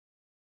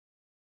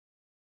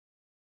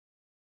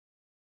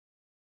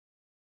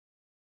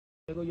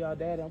There go y'all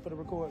daddy. I'm for the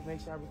record.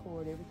 Make sure I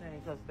record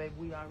everything, cause baby,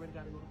 we already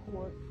gotta go to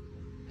court,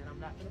 and I'm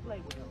not gonna play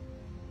with him.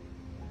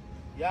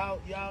 Y'all,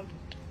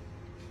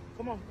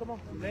 come on.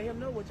 Let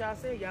him know what y'all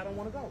said. Y'all don't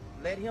want to go.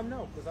 Let him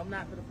know, cause I'm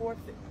not gonna force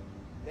it.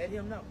 Let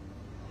him know.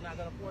 I'm not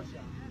gonna force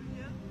y'all.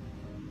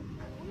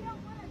 We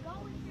don't want to go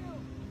with you.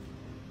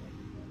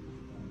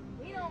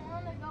 We don't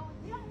want to go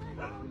with you.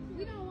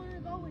 We don't want to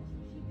go with you.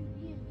 She be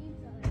being mean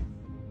to us.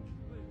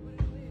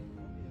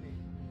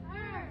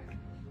 Her.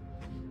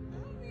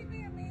 I don't be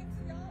being mean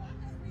to y'all. I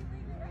just be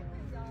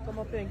redirecting y'all. Come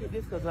up here and get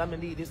this, cause I'm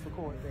gonna need this for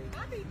court, baby.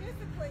 I be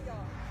disciplined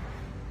y'all.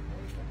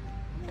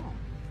 Come on.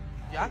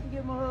 Y'all can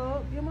give him a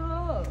hug. Give him a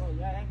hug. Oh,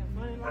 y'all acting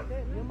funny like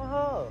that? Give him a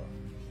hug.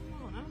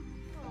 Come on,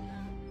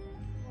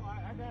 oh,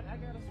 I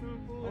got a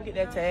swimming pool. Don't get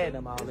that tag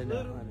them all in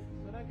there, honey.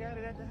 But I got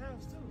it at the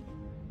house too.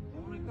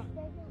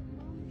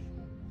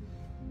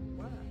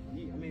 Why? I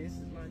mean, this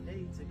is my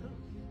day to come.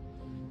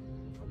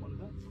 I want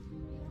to go.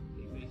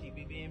 She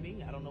be being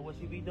mean. I don't know what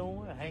she be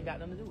doing. I ain't got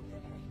nothing to do with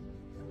it.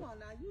 Come on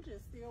now, you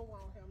just still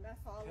want him. That's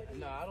all it is.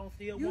 No, I don't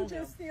still You want him.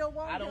 just still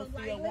want him. I don't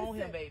still want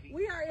him, baby.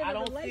 We are in I a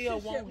don't still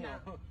relationship want him.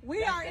 now.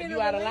 We are in a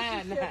You out of line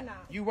relationship now.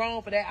 now. You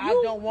wrong for that. I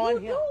You- don't want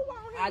you him. do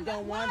want him. I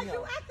don't Why want are him.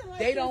 you acting like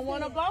They this don't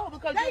want to then? go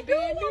because They you're do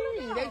being wanna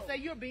mean. go. They say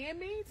you're being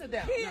mean to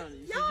them.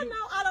 Kids, y'all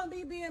know I don't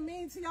be being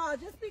mean to y'all.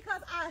 Just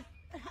because I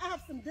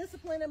have some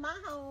discipline in my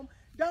home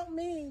don't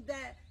mean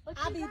that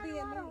I be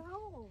being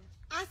mean.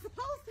 I'm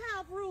supposed to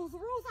have rules.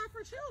 Rules are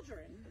for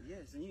children.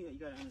 Yes, and you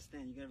gotta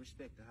understand. You gotta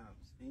respect the house,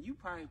 and you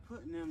probably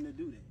putting them to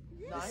do that.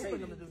 No, I ain't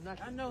putting them to do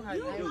nothing. I know how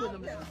you You do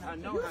want it. him. I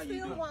know how you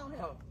still do it. want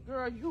him.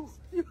 Girl, you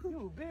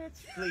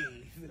bitch.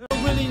 Please. I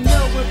don't really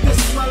know if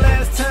this is my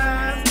last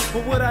time,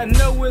 but what I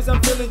know is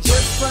I'm feeling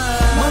just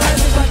fine. My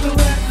life is like a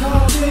red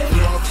carpet,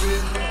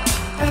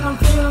 and I'm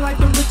feeling like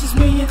the richest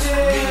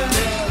millionaire.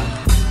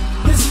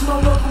 This is my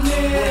local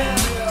mayor,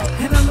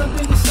 and I'm the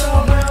biggest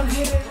star around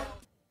here.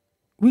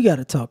 We got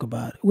to talk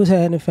about it. What's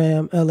happening,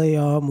 fam?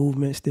 L.A.R.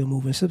 movement, still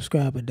moving.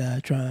 Subscribe or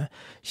die trying.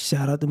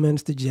 Shout out to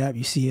Minister Jap.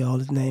 You see all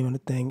his name on the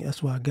thing.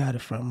 That's where I got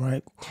it from,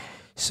 right?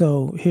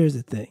 So here's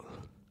the thing.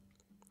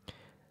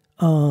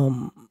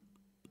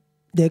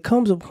 There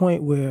comes a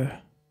point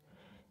where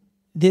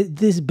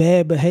this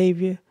bad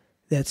behavior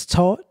that's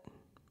taught,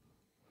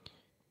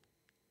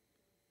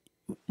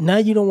 now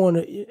you don't want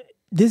to,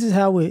 this is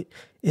how it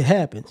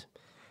happens.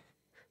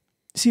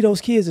 See,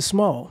 those kids are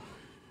small.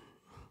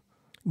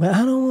 But I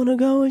don't want to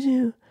go with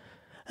you.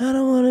 I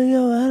don't want to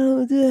go. I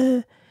don't do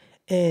that.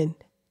 And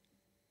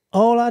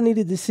all I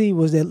needed to see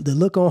was the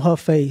look on her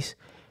face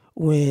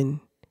when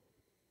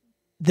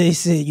they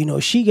said,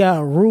 she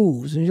got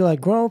rules. And you're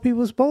like, grown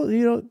people supposed,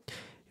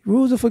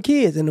 rules are for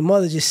kids. And the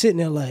mother just sitting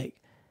there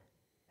like,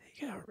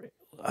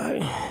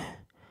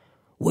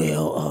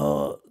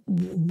 well,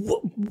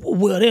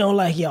 they don't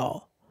like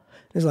y'all.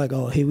 It's like,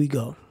 oh, here we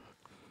go.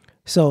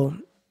 So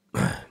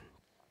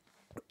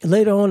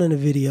later on in the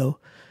video,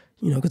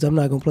 because I'm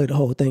not going to play the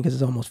whole thing because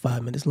it's almost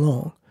 5 minutes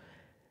long.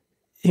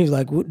 He was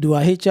like, do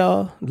I hit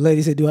y'all? The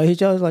lady said, do I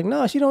hit y'all? I was like,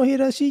 no, she don't hit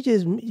us. She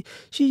just mean.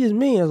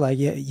 I was like,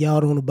 yeah,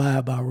 y'all don't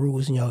abide by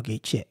rules and y'all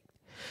get checked.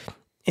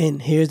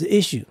 And here's the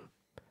issue.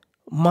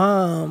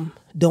 Mom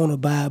don't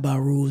abide by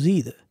rules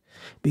either.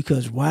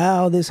 Because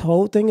while this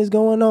whole thing is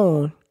going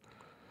on,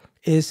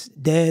 it's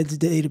dad's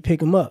day to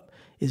pick him up.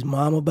 Is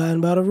mom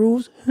abiding by the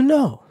rules?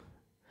 No.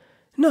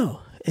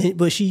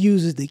 But she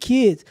uses the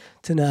kids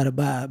to not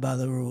abide by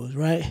the rules,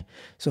 right?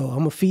 So I'm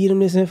going to feed them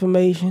this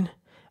information.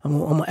 I'm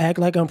going to act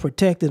like I'm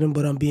protecting them,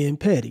 but I'm being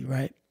petty,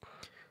 right?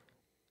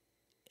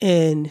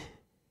 And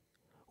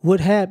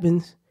what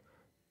happens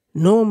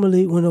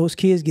normally when those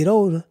kids get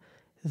older,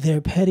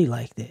 they're petty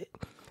like that.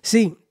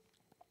 See,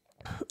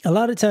 a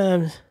lot of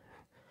times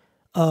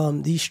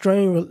these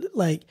strain,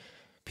 like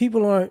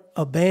people aren't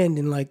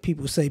abandoned like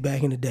people say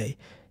back in the day.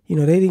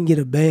 They didn't get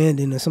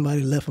abandoned and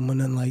somebody left them or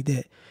nothing like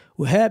that.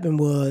 What happened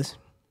was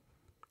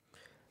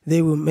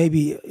they were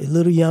maybe a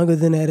little younger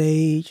than that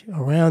age,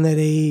 around that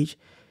age,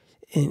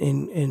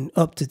 and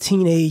up to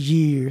teenage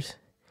years.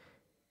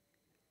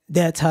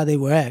 That's how they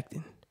were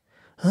acting.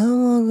 I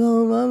don't want to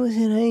go. Mama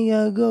said I ain't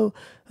got to go.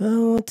 I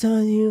don't want to talk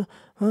to you.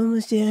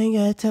 Mama said I ain't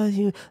got to talk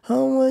to you. I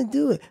don't want to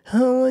do it. I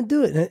don't want to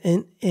do it.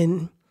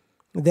 And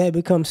that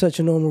becomes such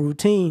a normal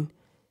routine.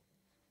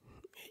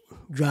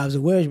 It drives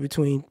a wedge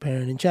between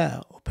parent and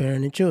child or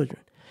parent and children.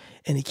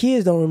 And the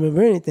kids don't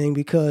remember anything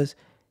because,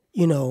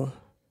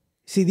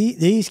 see,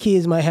 these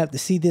kids might have to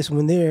see this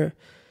when they're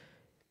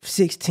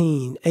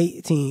 16,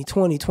 18,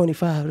 20,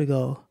 25 to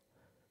go,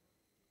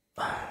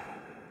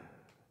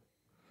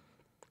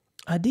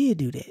 I did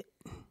do that.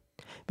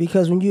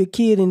 Because when you're a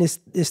kid and this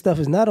stuff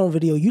is not on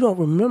video, you don't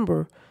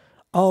remember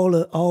all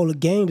the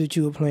games that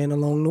you were playing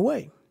along the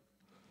way.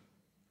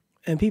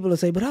 And people will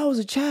say, but I was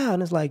a child.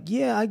 And it's like,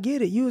 yeah, I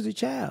get it. You was a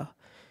child.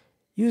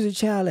 You was a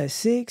child at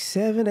 6,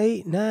 7,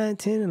 8, 9,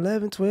 10,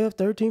 11, 12,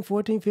 13,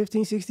 14,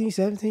 15, 16,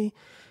 17,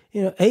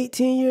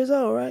 18 years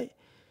old, right?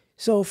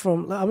 So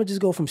I'm going to just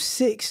go from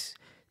 6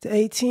 to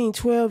 18,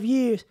 12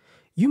 years.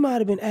 You might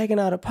have been acting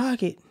out of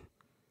pocket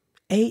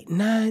 8,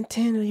 9,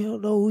 10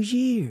 of those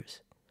years.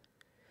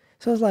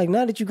 So it's like,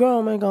 now that you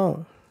grown, man, go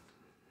on.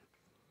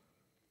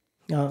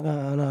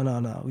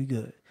 No, we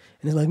good.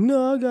 And it's like,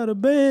 no, I got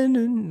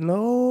abandoned.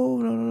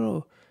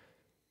 No.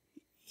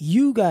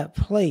 You got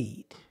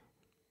played.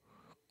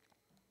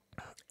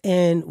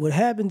 And what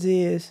happens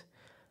is,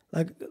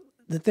 like,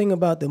 the thing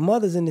about the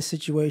mothers in this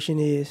situation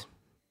is,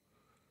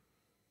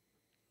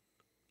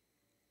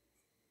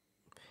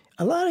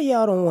 a lot of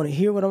y'all don't want to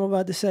hear what I'm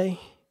about to say,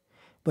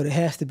 but it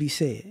has to be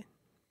said.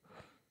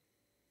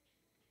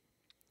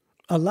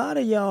 A lot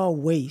of y'all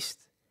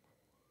waste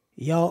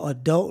y'all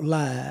adult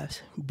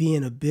lives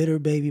being a bitter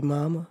baby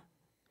mama,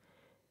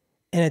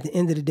 and at the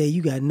end of the day,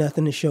 you got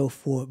nothing to show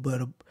for it.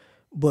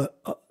 But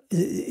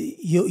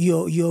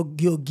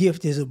your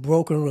gift is a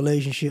broken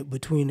relationship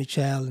between the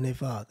child and their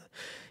father.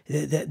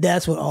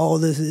 That's what all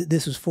this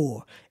is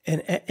for.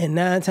 And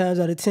 9 times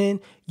out of 10,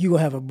 you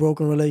gonna have a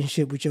broken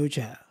relationship with your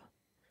child.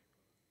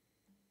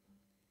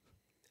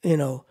 You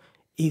know,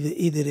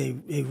 either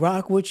they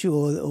rock with you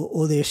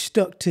or they're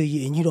stuck to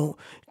you, and you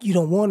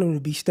don't want them to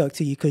be stuck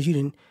to you because you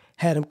didn't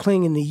had them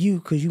clinging to you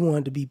because you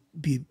wanted to be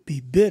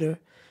bitter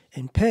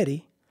and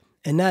petty,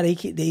 and now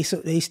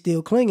they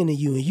still clinging to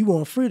you, and you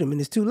want freedom,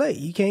 and it's too late.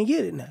 You can't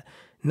get it now.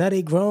 Now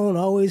they grown,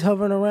 always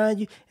hovering around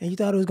you, and you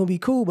thought it was gonna be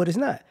cool, but it's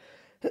not.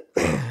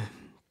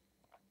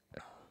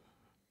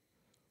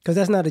 Because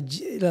that's not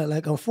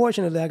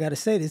unfortunately, I got to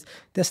say this,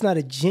 that's not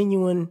a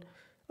genuine,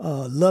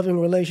 loving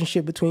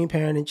relationship between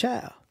parent and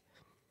child.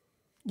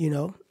 You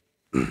know,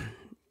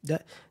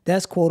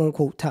 that's quote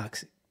unquote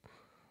toxic.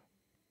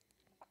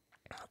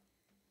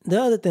 The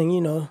other thing,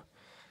 you know,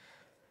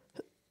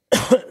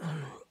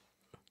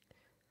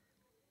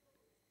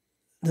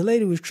 the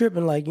lady was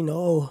tripping like, you know,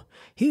 oh,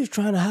 he was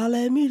trying to holler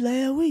at me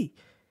last week.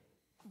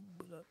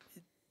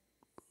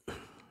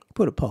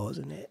 Put a pause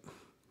in that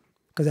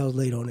because that was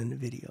late on in the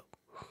video.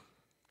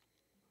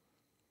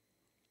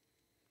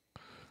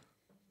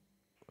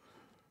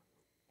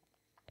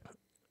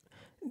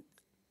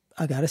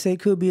 I gotta say,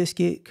 could be a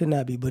skit, could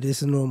not be, but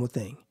it's a normal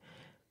thing.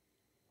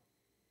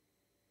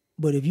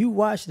 But if you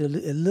watch a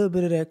little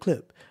bit of that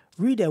clip,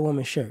 read that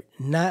woman's shirt.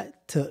 Not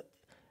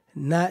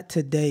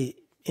today,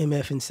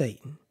 MF and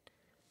Satan.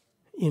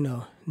 You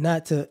know,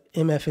 not to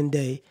MF and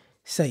day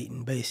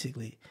Satan,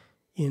 basically.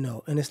 You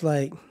know, and it's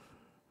like,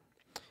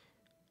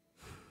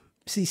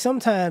 see,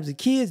 sometimes the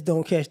kids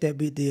don't catch that,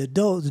 but the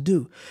adults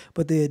do.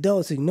 But the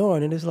adults ignore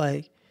it, and it's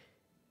like,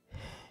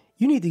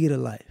 you need to get a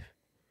life.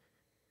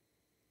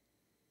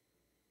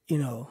 You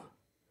know,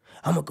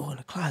 I'm going to go in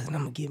the closet and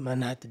I'm going to get my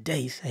not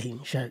today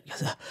Satan shirt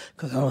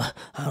because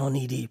I don't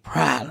need these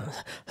problems.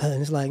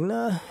 And it's like,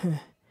 nah,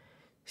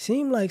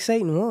 seem like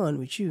Satan won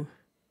with you.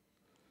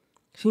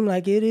 Seem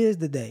like it is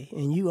the day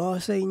and you are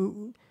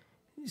Satan.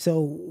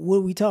 So what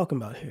are we talking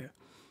about here?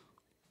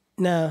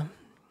 Now,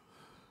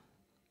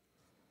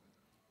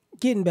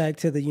 getting back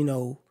to the, you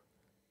know,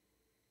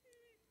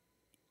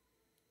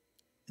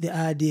 the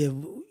idea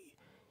of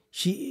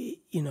she,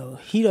 you know,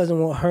 he doesn't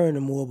want her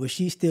anymore, but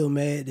she's still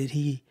mad that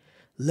he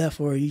left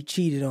her, he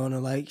cheated on her,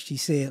 like she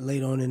said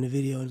later on in the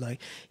video.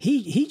 Like,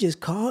 he just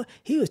called,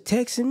 he was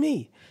texting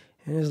me.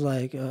 And it's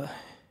like, and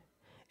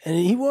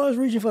he was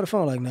reaching for the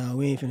phone, like, nah,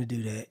 we ain't finna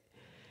do that.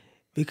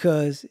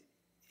 Because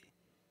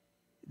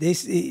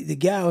the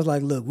guy was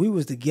like, look, we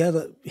was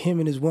together, him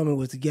and his woman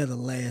was together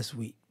last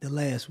week. The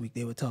last week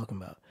they were talking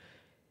about.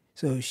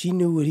 So she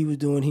knew what he was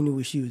doing, he knew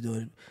what she was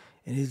doing.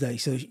 And he's like,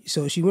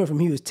 so she went from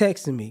he was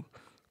texting me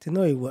to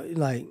know he was,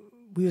 like,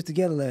 we was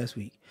together last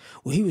week.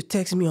 Well, he was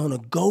texting me on a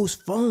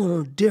ghost phone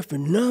on a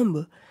different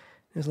number.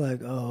 It's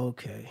like, oh,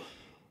 okay.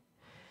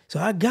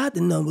 So I got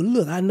the number.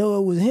 Look, I know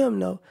it was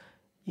him, though.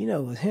 You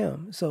know it was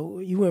him. So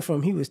you went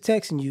from he was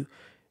texting you,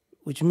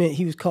 which meant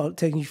he was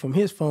texting you from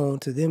his phone,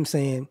 to them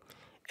saying,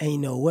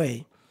 ain't no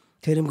way.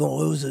 To them going,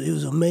 oh, it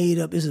was a made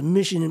up, it's a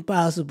Mission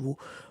Impossible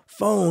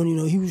phone. You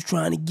know, he was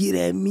trying to get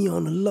at me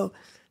on the low.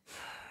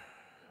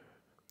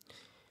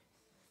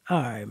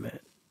 All right, man.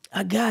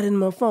 I got it in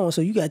my phone.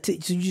 So you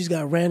just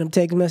got random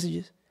text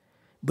messages,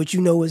 but you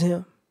know it's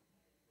him.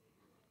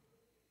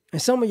 And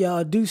some of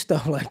y'all do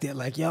stuff like that.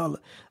 Like y'all,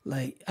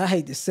 like, I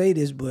hate to say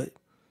this, but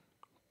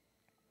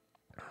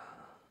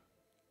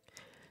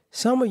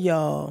some of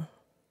y'all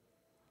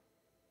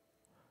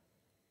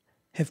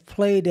have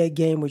played that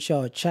game with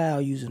y'all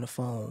child using a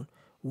phone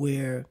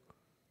where,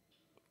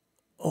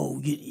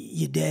 oh,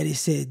 your daddy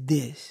said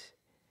this,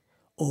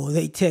 or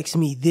they text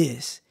me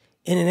this,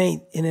 and it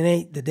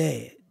ain't the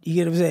dad. You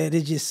get what I'm saying?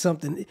 It's just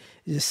something,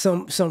 just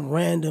some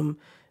random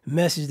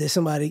message that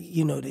somebody,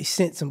 you know, they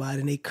sent somebody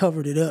and they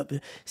covered it up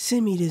and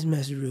send me this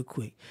message real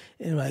quick.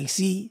 And like,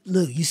 see,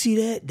 look, you see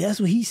that?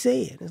 That's what he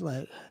said. It's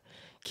like,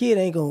 kid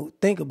ain't gonna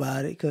think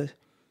about it because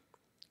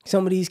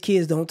some of these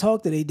kids don't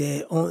talk to their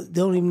dad, they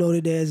don't even know their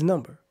dad's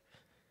number.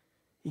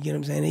 You get what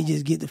I'm saying? They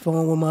just get the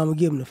phone when mama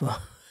give them the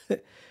phone.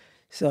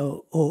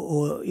 So,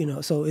 or you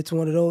know, so it's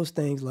one of those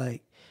things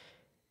like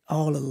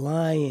all the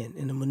lying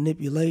and the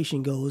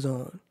manipulation goes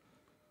on.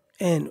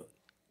 And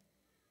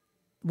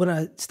when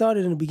I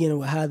started in the beginning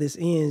with how this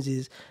ends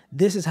is,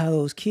 this is how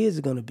those kids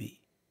are going to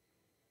be.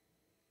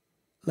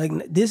 Like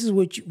this is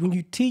what when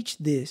you teach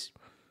this,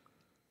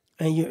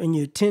 and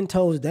you're 10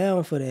 toes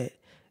down for that.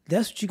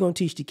 That's what you're gonna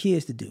teach the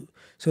kids to do.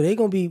 So they're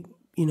gonna be,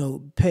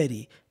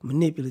 petty,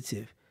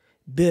 manipulative,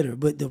 bitter.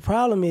 But the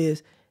problem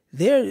is,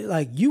 they're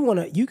like you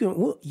wanna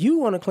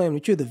claim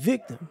that you're the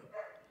victim.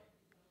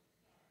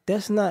 They're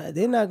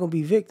not gonna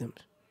be victims.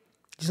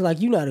 Just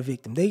like you're not a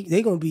victim.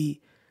 They're gonna be,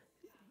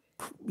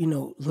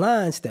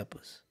 line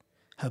steppers,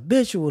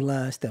 habitual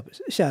line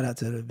steppers. Shout out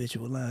to the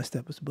habitual line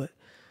steppers, but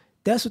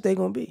that's what they're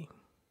gonna be.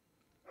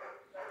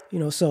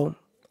 So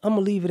I'm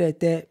gonna leave it at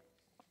that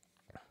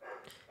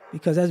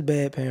because that's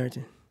bad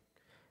parenting.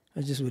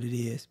 That's just what it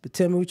is. But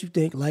tell me what you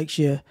think. Like,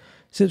 share,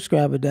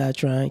 subscribe, or die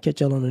trying. Catch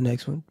y'all on the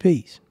next one.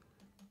 Peace.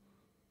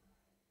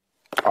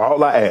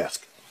 All I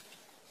ask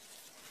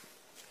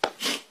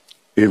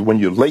is when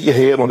you lay your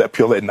head on that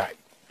pillow at night,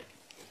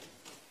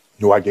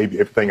 I gave you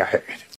everything I had.